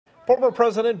Former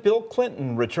President Bill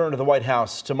Clinton returned to the White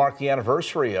House to mark the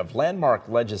anniversary of landmark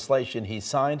legislation he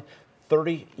signed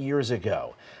 30 years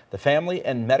ago. The Family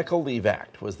and Medical Leave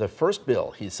Act was the first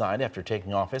bill he signed after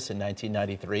taking office in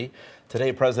 1993.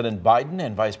 Today, President Biden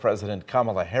and Vice President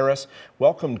Kamala Harris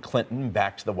welcomed Clinton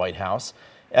back to the White House.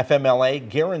 FMLA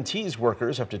guarantees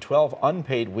workers up to 12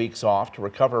 unpaid weeks off to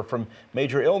recover from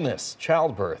major illness,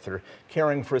 childbirth, or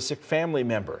caring for a sick family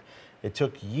member. It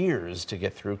took years to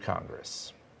get through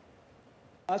Congress.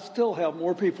 I still have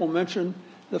more people mention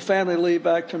the Family Leave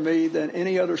Act to me than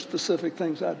any other specific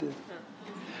things I did.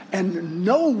 And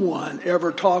no one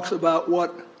ever talks about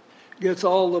what gets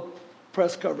all the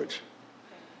press coverage.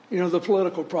 You know, the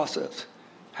political process.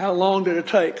 How long did it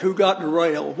take? Who got in the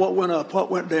rail? What went up?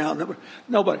 What went down?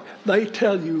 Nobody. They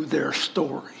tell you their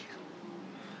story.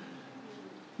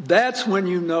 That's when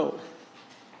you know,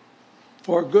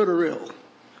 for good or ill,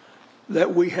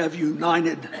 that we have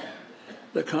united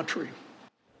the country.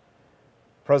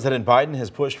 President Biden has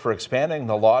pushed for expanding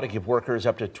the law to give workers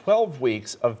up to 12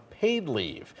 weeks of paid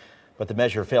leave, but the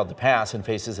measure failed to pass and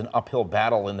faces an uphill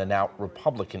battle in the now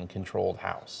Republican-controlled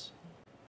House.